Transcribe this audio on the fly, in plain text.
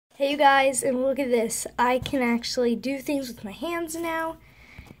Hey you guys, and look at this. I can actually do things with my hands now,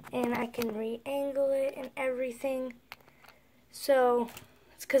 and I can re-angle it and everything. So,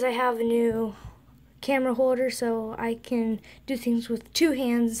 it's because I have a new camera holder, so I can do things with two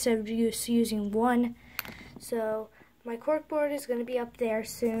hands instead of just using one. So, my corkboard is going to be up there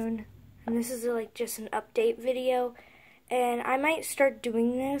soon, and this is like just an update video. And I might start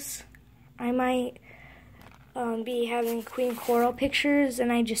doing this. I might be having Queen Coral pictures,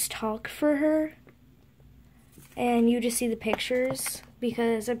 and I just talk for her, and you just see the pictures,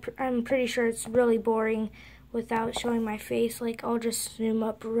 because I'm pretty sure it's really boring without showing my face. Like, I'll just zoom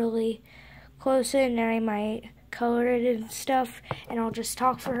up really close in, and I might color it and stuff, and I'll just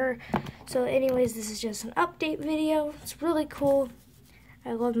talk for her. So anyways, this is just an update video. It's really cool.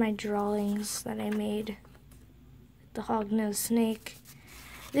 I love my drawings that I made. The hognose snake.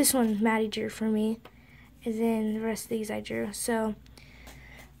 This one Maddie drew for me. And then the rest of these I drew. So,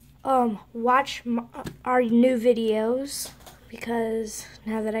 watch our new videos, because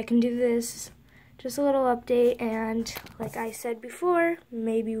now that I can do this, just a little update, and like I said before,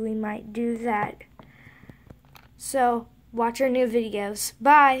 maybe we might do that. So, watch our new videos.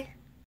 Bye!